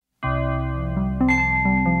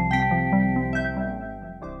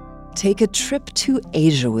Take a trip to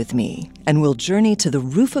Asia with me, and we'll journey to the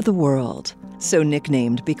roof of the world. So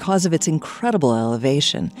nicknamed because of its incredible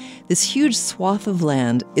elevation, this huge swath of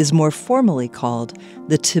land is more formally called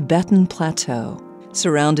the Tibetan Plateau.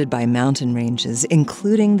 Surrounded by mountain ranges,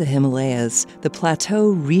 including the Himalayas, the plateau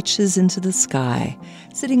reaches into the sky,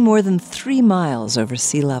 sitting more than 3 miles over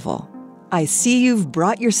sea level. I see you've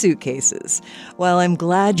brought your suitcases. While I'm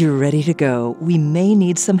glad you're ready to go, we may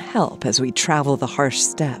need some help as we travel the harsh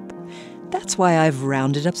steppe. That's why I've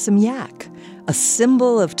rounded up some yak. A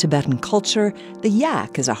symbol of Tibetan culture, the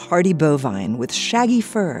yak is a hardy bovine with shaggy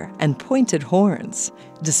fur and pointed horns.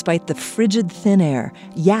 Despite the frigid thin air,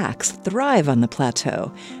 yaks thrive on the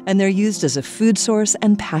plateau, and they're used as a food source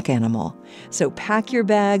and pack animal. So pack your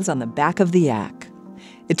bags on the back of the yak.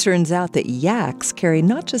 It turns out that yaks carry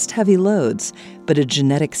not just heavy loads, but a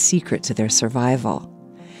genetic secret to their survival.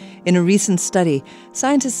 In a recent study,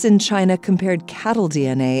 scientists in China compared cattle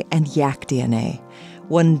DNA and yak DNA.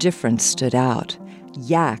 One difference stood out.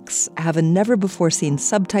 Yaks have a never-before-seen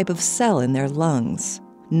subtype of cell in their lungs.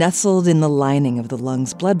 Nestled in the lining of the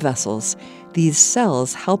lungs' blood vessels, these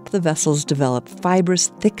cells help the vessels develop fibrous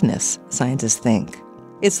thickness, scientists think.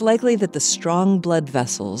 It's likely that the strong blood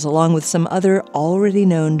vessels, along with some other already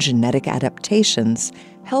known genetic adaptations,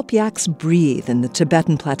 help yaks breathe in the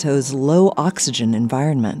Tibetan Plateau's low-oxygen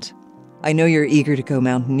environment. I know you're eager to go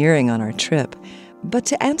mountaineering on our trip, but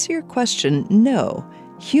to answer your question, no.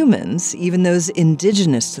 Humans, even those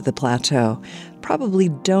indigenous to the plateau, probably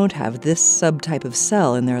don't have this subtype of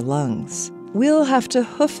cell in their lungs. We'll have to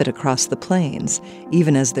hoof it across the plains,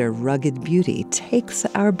 even as their rugged beauty takes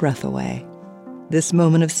our breath away. This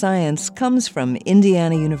moment of science comes from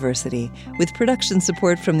Indiana University with production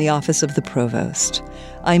support from the Office of the Provost.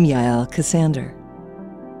 I'm Yael Cassander.